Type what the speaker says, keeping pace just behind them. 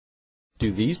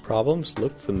Do these problems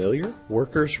look familiar?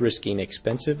 Workers risking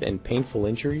expensive and painful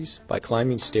injuries by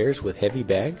climbing stairs with heavy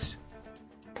bags?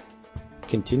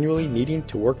 Continually needing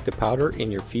to work the powder in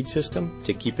your feed system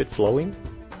to keep it flowing?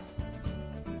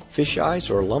 Fish eyes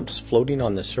or lumps floating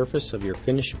on the surface of your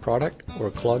finished product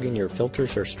or clogging your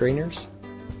filters or strainers?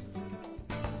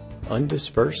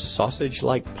 Undispersed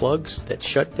sausage-like plugs that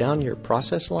shut down your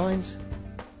process lines?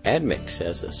 Admix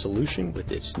has a solution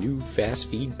with its new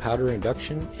fast feed powder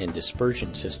induction and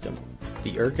dispersion system.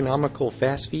 The ergonomical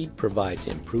fast feed provides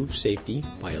improved safety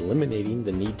by eliminating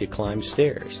the need to climb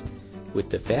stairs. With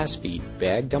the fast feed,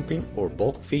 bag dumping or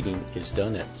bulk feeding is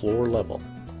done at floor level.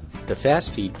 The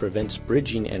fast feed prevents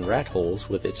bridging and rat holes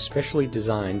with its specially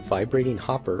designed vibrating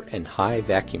hopper and high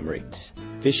vacuum rates.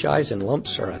 Fish eyes and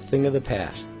lumps are a thing of the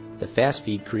past. The fast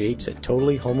feed creates a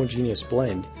totally homogeneous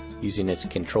blend using its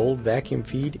controlled vacuum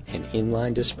feed and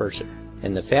inline disperser.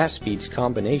 And the fast feed's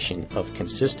combination of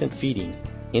consistent feeding,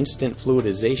 instant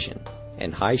fluidization,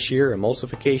 and high shear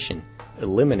emulsification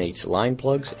eliminates line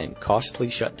plugs and costly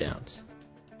shutdowns.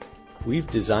 We've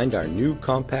designed our new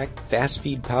compact fast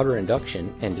feed powder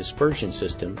induction and dispersion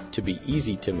system to be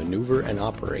easy to maneuver and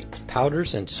operate.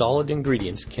 Powders and solid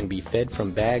ingredients can be fed from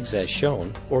bags as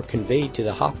shown or conveyed to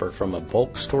the hopper from a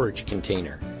bulk storage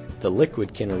container. The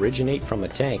liquid can originate from a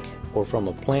tank or from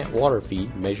a plant water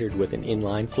feed measured with an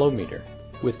inline flow meter.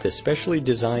 With the specially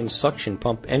designed suction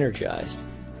pump energized,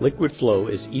 liquid flow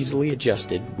is easily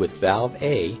adjusted with valve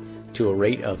A to a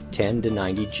rate of 10 to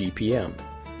 90 GPM.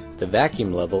 The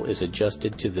vacuum level is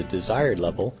adjusted to the desired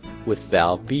level with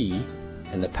valve B,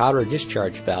 and the powder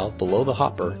discharge valve below the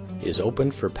hopper is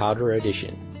opened for powder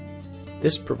addition.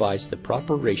 This provides the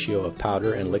proper ratio of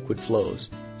powder and liquid flows,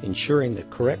 ensuring the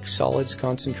correct solids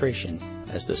concentration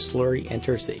as the slurry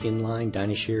enters the inline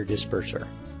Dynashear disperser.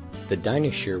 The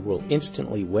Dynashear will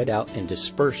instantly wet out and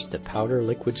disperse the powder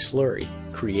liquid slurry,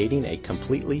 creating a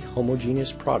completely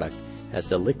homogeneous product as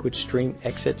the liquid stream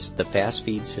exits the fast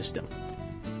feed system.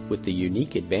 With the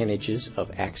unique advantages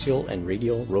of axial and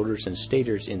radial rotors and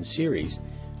stators in series,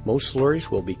 most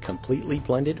slurries will be completely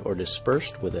blended or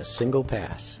dispersed with a single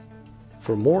pass.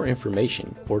 For more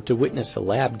information or to witness a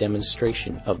lab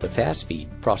demonstration of the fast feed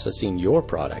processing your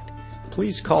product,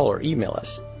 please call or email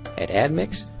us. At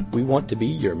Admix, we want to be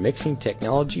your mixing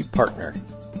technology partner.